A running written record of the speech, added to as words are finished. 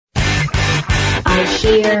I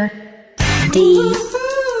hear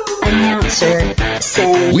the announcer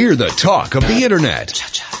say, we're the talk of the internet.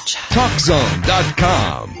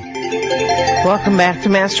 TalkZone.com. Welcome back to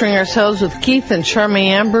Mastering Ourselves with Keith and Charmy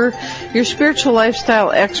Amber, your spiritual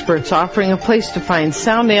lifestyle experts, offering a place to find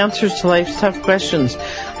sound answers to life's tough questions.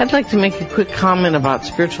 I'd like to make a quick comment about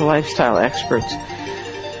spiritual lifestyle experts.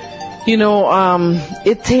 You know,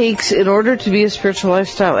 it takes, in order to be a spiritual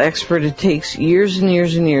lifestyle expert, it takes years and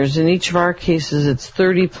years and years. In each of our cases, it's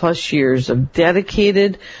 30 plus years of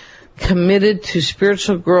dedicated, committed to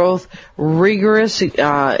spiritual growth, rigorous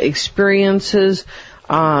experiences,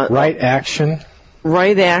 right action,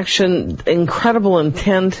 incredible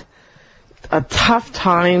intent, tough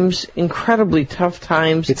times, incredibly tough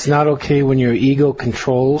times. It's not okay when your ego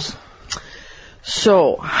controls.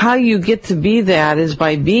 So how you get to be that is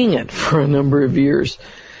by being it for a number of years.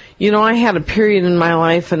 You know, I had a period in my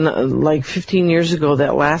life, and like 15 years ago,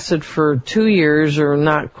 that lasted for 2 years, or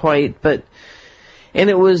not quite, and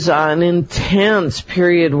it was an intense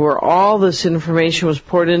period where all this information was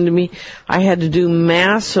poured into me. I had to do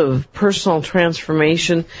massive personal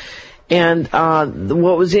transformation. And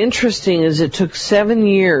what was interesting is it took 7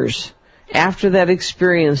 years after that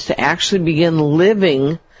experience to actually begin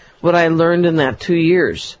living what I learned in that 2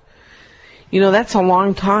 years. You know, that's a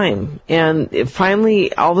long time. And it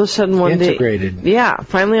finally, all of a sudden one day... Integrated. Yeah,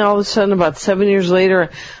 finally all of a sudden about 7 years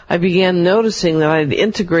later, I began noticing that I'd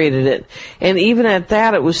integrated it. And even at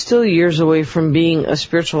that, it was still years away from being a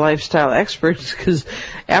spiritual lifestyle expert, because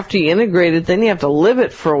after you integrate it, then you have to live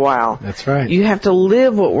it for a while. That's right. You have to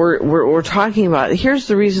live what we're talking about. Here's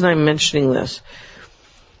the reason I'm mentioning this.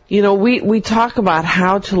 You know, we talk about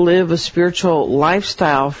how to live a spiritual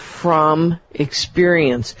lifestyle from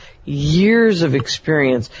experience, years of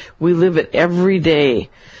experience. We live it every day.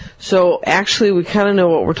 So actually we kind of know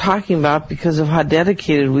what we're talking about because of how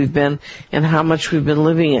dedicated we've been and how much we've been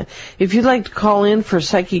living it. If you'd like to call in for a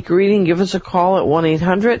psychic reading, give us a call at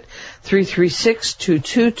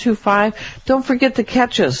 1-800-336-2225. Don't forget to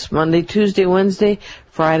catch us Monday, Tuesday, Wednesday,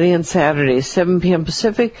 Friday, and Saturday, 7 p.m.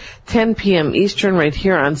 Pacific, 10 p.m. Eastern, right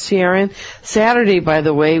here on CRN. Saturday, by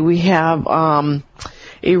the way, we have a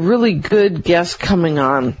really good guest coming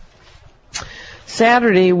on.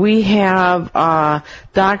 Saturday, we have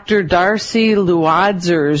Dr. Darcy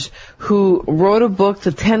Luadzers, who wrote a book,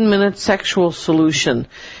 The 10-Minute Sexual Solution.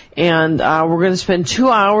 And we're going to spend 2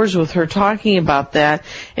 hours with her talking about that.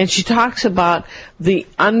 And she talks about the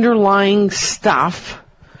underlying stuff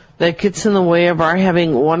that gets in the way of our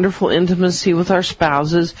having wonderful intimacy with our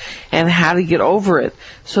spouses and how to get over it.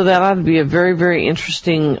 So that ought to be a very, very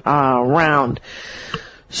interesting round.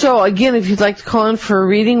 So, again, if you'd like to call in for a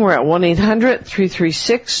reading, we're at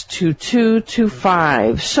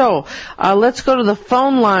 1-800-336-2225. So, let's go to the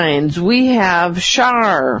phone lines. We have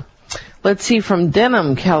Shar, let's see, from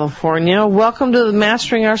Denham, California. Welcome to the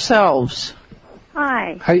Mastering Ourselves.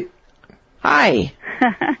 Hi. Hi. Hi.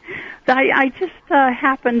 I just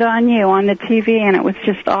happened on you on the TV, and it was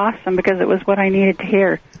just awesome because it was what I needed to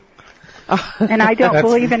hear. And I don't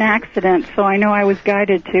believe in accidents, so I know I was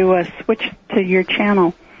guided to switch to your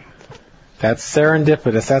channel. That's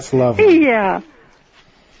serendipitous. That's lovely. Yeah.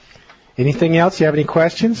 Anything else? You have any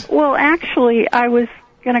questions? Well, actually, I was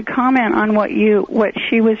going to comment on what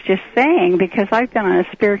she was just saying, because I've been on a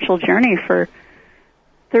spiritual journey for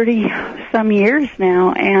 30-some years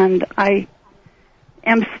now, and I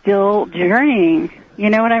am still journeying. You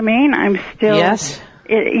know what I mean? I'm still... Yes.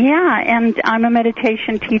 And I'm a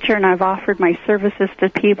meditation teacher, and I've offered my services to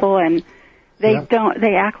people, and they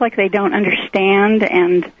act like they don't understand,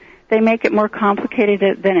 and they make it more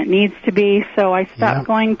complicated than it needs to be. So I stopped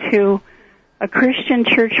going to a Christian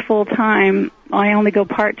church full time. I only go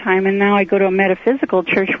part time, and now I go to a metaphysical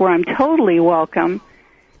church where I'm totally welcome,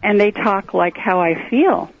 and they talk like how I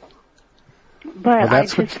feel. But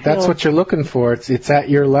that's what you're looking for. It's at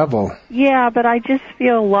your level. Yeah, but I just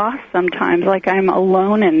feel lost sometimes, like I'm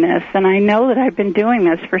alone in this, and I know that I've been doing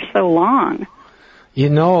this for so long. You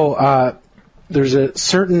know, there's a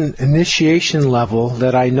certain initiation level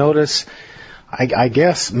that I notice. I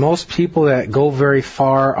guess most people that go very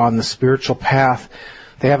far on the spiritual path,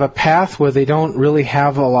 they have a path where they don't really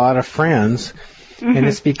have a lot of friends, and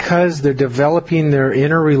it's because they're developing their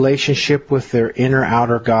inner relationship with their inner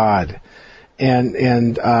outer God.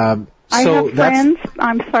 And I have friends.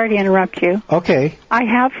 I'm sorry to interrupt you. Okay. I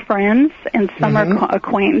have friends, and some are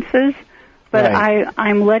acquaintances, but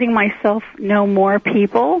I'm letting myself know more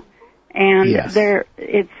people, and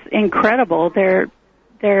it's incredible. They're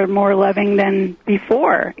more loving than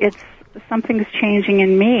before. Something's changing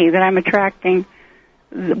in me that I'm attracting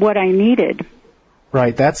what I needed.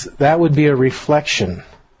 Right. That would be a reflection.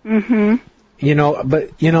 Mm-hmm.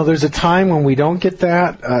 There's a time when we don't get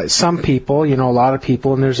that. Some people, a lot of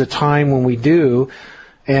people, and there's a time when we do,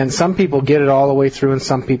 and some people get it all the way through and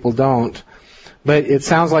some people don't. But it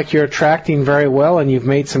sounds like you're attracting very well and you've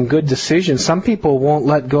made some good decisions. Some people won't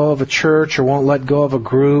let go of a church or won't let go of a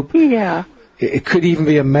group. Yeah. It could even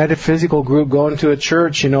be a metaphysical group going to a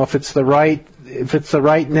church, if it's the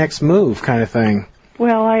right next move kind of thing.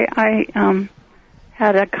 Well, I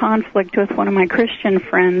had a conflict with one of my Christian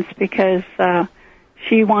friends because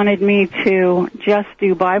she wanted me to just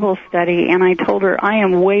do Bible study, and I told her I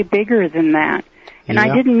am way bigger than that. And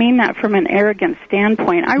I didn't mean that from an arrogant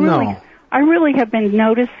standpoint. I really have been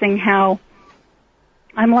noticing how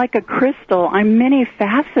I'm like a crystal. I'm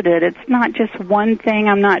many-faceted. It's not just one thing.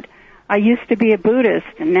 I used to be a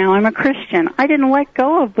Buddhist, and now I'm a Christian. I didn't let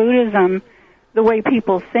go of Buddhism the way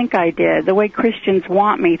people think I did, the way Christians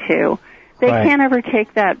want me to. They can't ever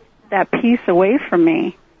take that piece away from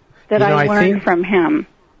me that I learned from him.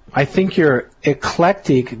 I think you're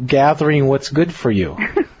eclectic, gathering what's good for you.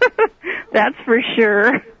 That's for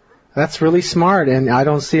sure. That's really smart, and I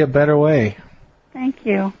don't see a better way. Thank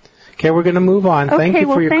you. Okay, we're going to move on. Thank you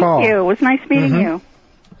for your call. Thank you. It was nice meeting you.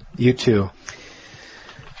 You too.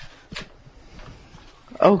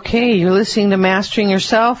 Okay, you're listening to Mastering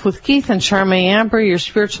Yourself with Keith and Charmaine Amber, your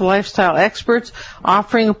spiritual lifestyle experts,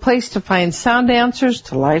 offering a place to find sound answers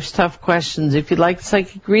to life's tough questions. If you'd like a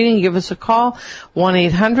psychic reading, give us a call,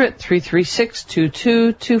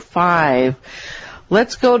 1-800-336-2225.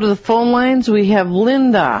 Let's go to the phone lines. We have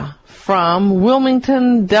Linda from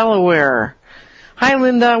Wilmington, Delaware. Hi,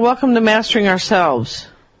 Linda. Welcome to Mastering Ourselves.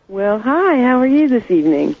 Well, hi. How are you this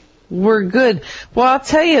evening? We're good. Well, I'll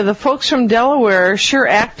tell you, the folks from Delaware are sure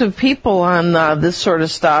active people on this sort of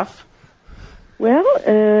stuff. Well,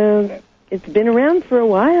 it's been around for a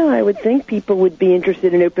while. I would think people would be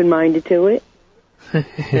interested and open-minded to it.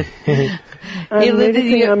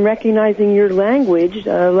 I'm recognizing your language.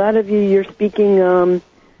 A lot of you're speaking,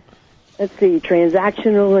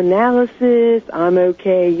 transactional analysis. I'm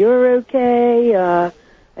okay, you're okay. I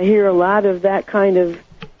hear a lot of that kind of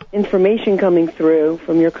information coming through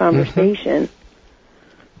from your conversation.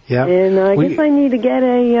 Yeah. And I guess I need to get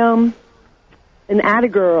an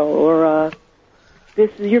atta-girl or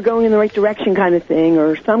you're going in the right direction kind of thing,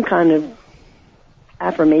 or some kind of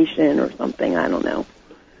affirmation or something. I don't know.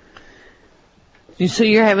 So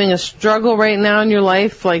you're having a struggle right now in your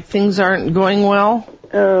life, like things aren't going well?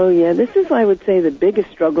 Oh, yeah. This is, I would say, the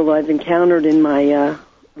biggest struggle I've encountered in my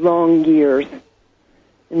long years,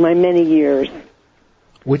 in my many years.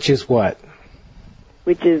 Which is what?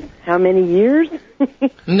 Which is how many years?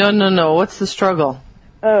 No. What's the struggle?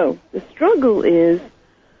 Oh, the struggle is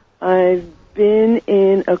I've been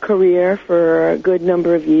in a career for a good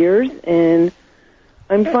number of years, and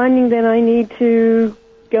I'm finding that I need to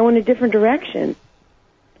go in a different direction.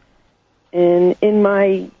 And in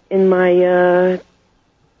my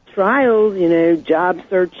trials, job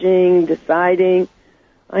searching, deciding,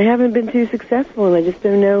 I haven't been too successful, and I just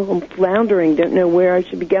don't know. I'm floundering, don't know where I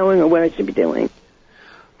should be going or what I should be doing.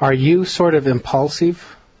 Are you sort of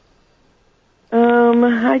impulsive?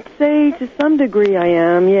 I'd say to some degree I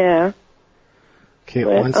am, yeah. Okay,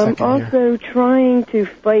 but 1 second I'm also trying to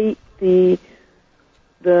fight the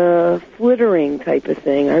flittering type of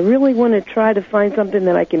thing. I really want to try to find something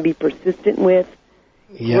that I can be persistent with,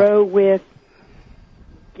 grow with,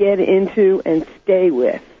 get into, and stay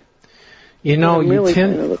with. I'm really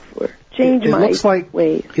trying to look for. Change my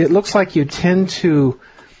ways. It looks like you tend to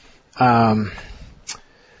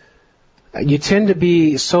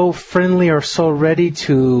be so friendly or so ready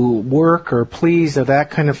to work or please or that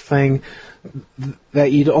kind of thing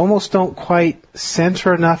that you almost don't quite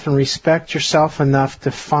center enough and respect yourself enough to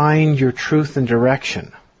find your truth and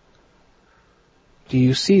direction. Do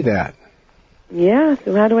you see that? Yeah,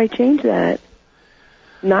 so how do I change that?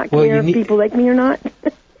 Not care if people like me or not?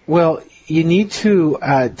 Well, you need to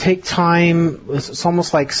take time. It's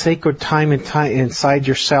almost like sacred time inside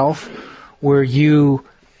yourself where you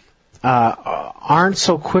aren't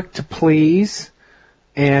so quick to please,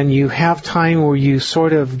 and you have time where you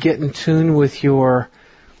sort of get in tune with your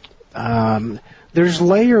there's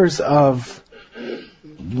layers of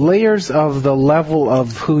the level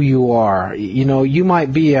of who you are. You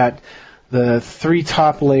might be at the 3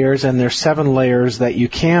 top layers, and there's 7 layers that you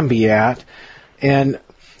can be at, and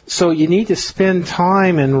so you need to spend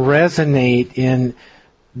time and resonate in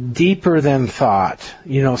deeper than thought.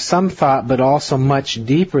 Some thought, but also much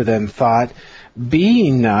deeper than thought.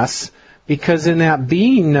 Beingness, because in that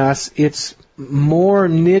beingness, it's more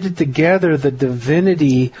knitted together, the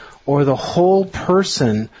divinity or the whole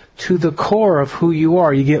person to the core of who you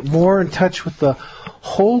are. You get more in touch with the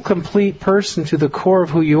whole, complete person to the core of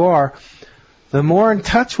who you are, the more in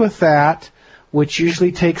touch with that, which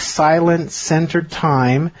usually takes silent, centered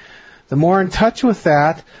time, the more in touch with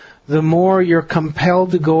that, the more you're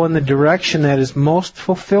compelled to go in the direction that is most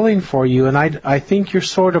fulfilling for you. And I think you're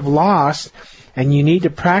sort of lost, and you need to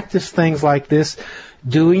practice things like this,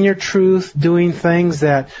 doing your truth, doing things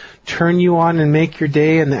that turn you on and make your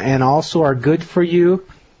day and also are good for you.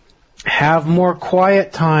 Have more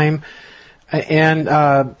quiet time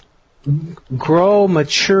and grow,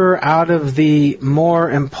 mature out of the more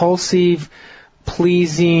impulsive,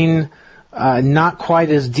 pleasing, not quite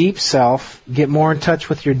as deep self. Get more in touch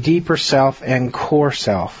with your deeper self and core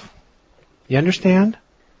self. You understand?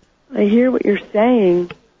 I hear what you're saying,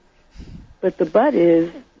 but the but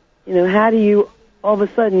is, how do you all of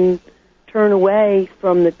a sudden turn away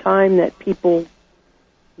from the time that people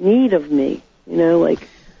need of me?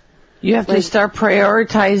 You have to start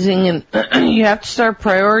prioritizing, and you have to start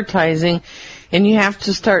prioritizing, and you have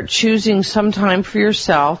to start choosing some time for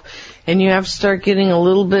yourself, and you have to start getting a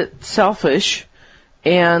little bit selfish,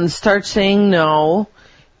 and start saying no,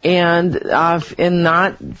 and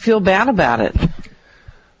not feel bad about it.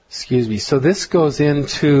 Excuse me. So this goes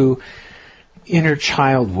into inner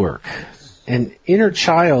child work. And inner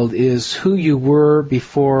child is who you were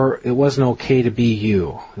before it wasn't okay to be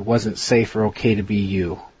you. It wasn't safe or okay to be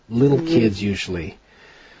you. Little kids usually.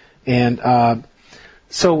 And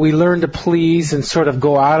so we learn to please and sort of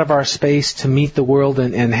go out of our space to meet the world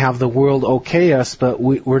and have the world okay us, but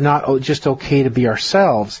we're not just okay to be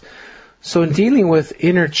ourselves. So in dealing with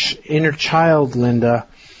inner child, Linda,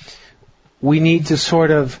 we need to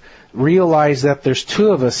sort of realize that there's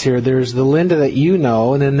two of us here. There's the Linda that you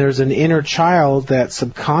know, and then there's an inner child that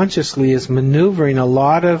subconsciously is maneuvering a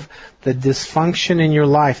lot of the dysfunction in your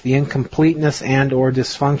life, the incompleteness and or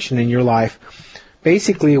dysfunction in your life.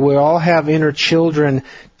 Basically, we all have inner children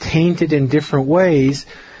tainted in different ways,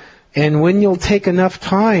 and when you'll take enough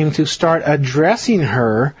time to start addressing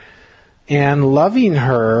her and loving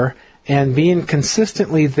her and being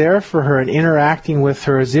consistently there for her and interacting with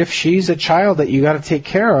her as if she's a child that you got to take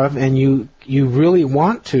care of and you really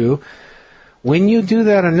want to, when you do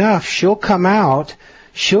that enough, she'll come out,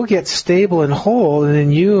 she'll get stable and whole, and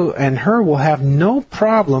then you and her will have no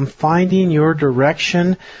problem finding your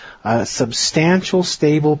direction, a substantial,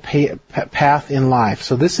 stable path in life.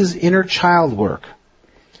 So this is inner child work.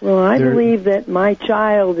 Well, I believe that my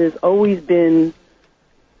child has always been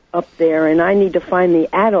up there, and I need to find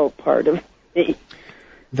the adult part of me.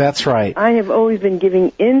 That's right. I have always been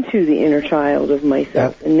giving into the inner child of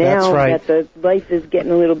myself, and now that the life is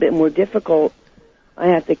getting a little bit more difficult, I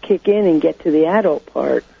have to kick in and get to the adult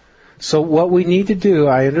part. So what we need to do,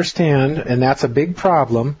 I understand, and that's a big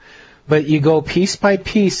problem, but you go piece by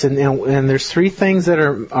piece, and there's three things that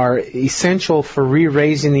are essential for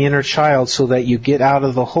re-raising the inner child so that you get out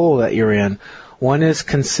of the hole that you're in. One is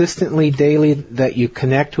consistently, daily, that you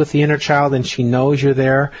connect with the inner child and she knows you're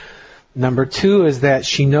there. Number two is that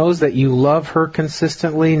she knows that you love her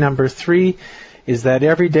consistently. Number three is that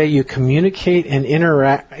every day you communicate and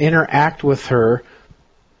interact with her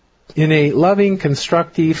in a loving,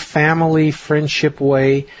 constructive, family, friendship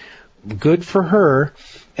way, good for her.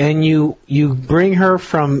 And you bring her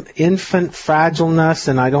from infant fragileness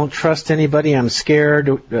and I don't trust anybody, I'm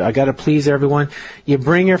scared, I got to please everyone. You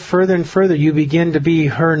bring her further and further. You begin to be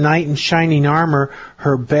her knight in shining armor,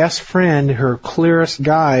 her best friend, her clearest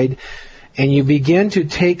guide, and you begin to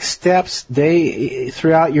take steps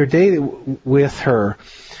throughout your day with her.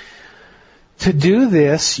 To do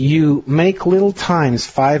this, you make little times,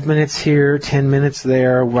 5 minutes here, 10 minutes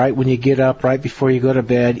there, right when you get up, right before you go to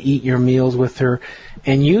bed, eat your meals with her,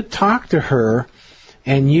 and you talk to her,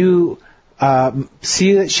 and you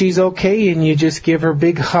see that she's okay, and you just give her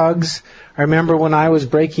big hugs. I remember when I was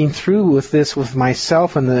breaking through with this with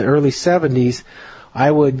myself in the early 70s, I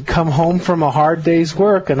would come home from a hard day's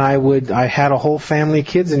work, and I had a whole family of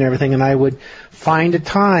kids and everything, and I would find a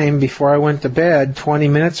time before I went to bed, 20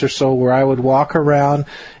 minutes or so, where I would walk around,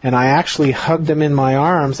 and I actually hugged him in my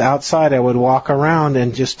arms outside. I would walk around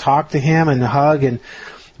and just talk to him and hug and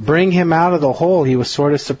bring him out of the hole. He was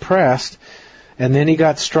sort of suppressed, and then he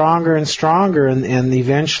got stronger and stronger, and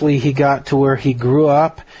eventually he got to where he grew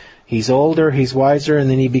up. He's older, he's wiser, and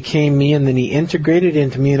then he became me, and then he integrated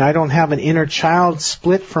into me, and I don't have an inner child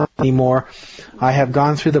split from him anymore. I have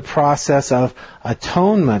gone through the process of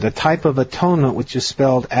atonement, a type of atonement which is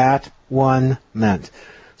spelled at-one-ment.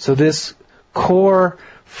 So this core,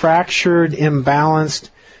 fractured, imbalanced,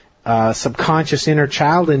 subconscious inner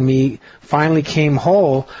child in me finally came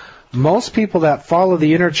whole. Most people that follow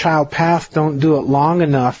the inner child path don't do it long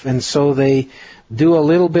enough, and so they do a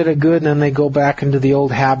little bit of good and then they go back into the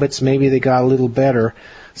old habits. Maybe they got a little better.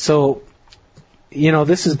 So,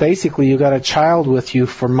 this is basically you got a child with you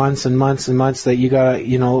for months and months and months that you got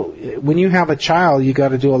to, when you have a child, you got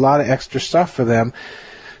to do a lot of extra stuff for them.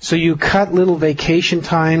 So you cut little vacation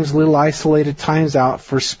times, little isolated times out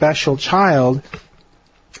for special child.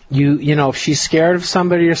 If she's scared of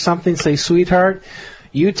somebody or something, say, sweetheart,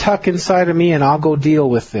 you tuck inside of me and I'll go deal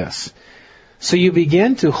with this. So you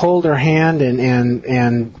begin to hold her hand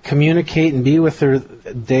and communicate and be with her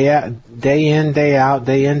day in, day out,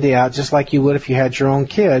 just like you would if you had your own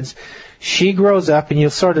kids. She grows up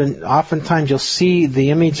and oftentimes you'll see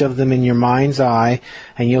the image of them in your mind's eye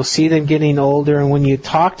and you'll see them getting older, and when you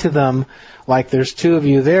talk to them like there's two of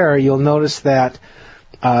you there, you'll notice that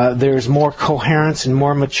there's more coherence and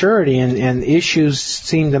more maturity, and issues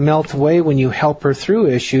seem to melt away when you help her through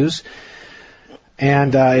issues.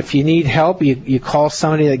 And if you need help, you call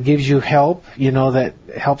somebody that gives you help, that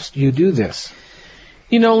helps you do this.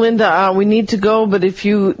 Linda, we need to go, but if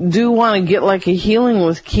you do want to get like a healing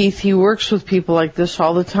with Keith, he works with people like this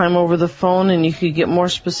all the time over the phone, and you could get more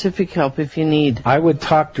specific help if you need. I would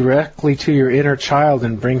talk directly to your inner child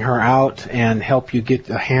and bring her out and help you get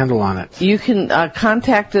a handle on it. You can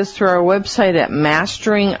contact us through our website at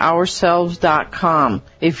masteringourselves.com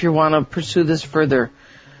if you want to pursue this further.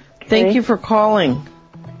 Okay. Thank you for calling.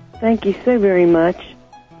 Thank you so very much.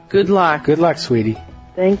 Good luck. Good luck, sweetie.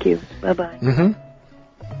 Thank you. Bye-bye. Mm-hmm.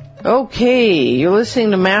 Okay, you're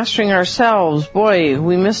listening to Mastering Ourselves. Boy,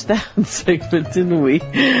 we missed that segment, didn't we?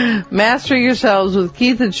 Mastering Yourselves with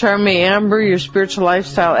Keith and Charmaine Amber, your spiritual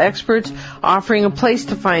lifestyle experts, offering a place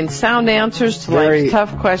to find sound answers to life's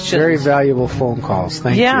tough questions. Very valuable phone calls.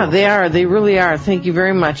 Thank you. Yeah, they are. They really are. Thank you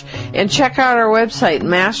very much. And check out our website,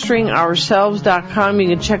 masteringourselves.com. You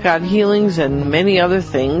can check out healings and many other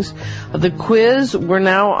things. The quiz, we're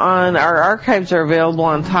now on, our archives are available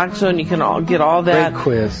on TalkZone. You can get all that. Great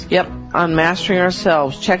quiz. Yep, on Mastering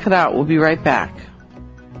Ourselves. Check it out. We'll be right back.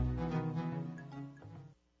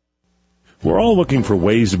 We're all looking for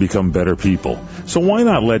ways to become better people. So why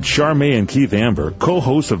not let Charmaine and Keith Amber,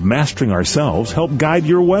 co-hosts of Mastering Ourselves, help guide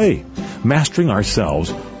your way? Mastering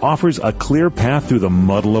Ourselves offers a clear path through the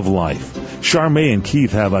muddle of life. Charmaine and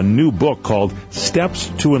Keith have a new book called Steps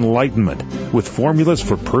to Enlightenment, with formulas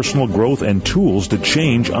for personal growth and tools to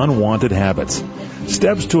change unwanted habits.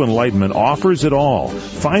 Steps to Enlightenment offers it all.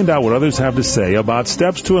 Find out what others have to say about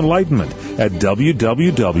Steps to Enlightenment at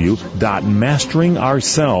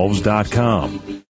www.masteringourselves.com.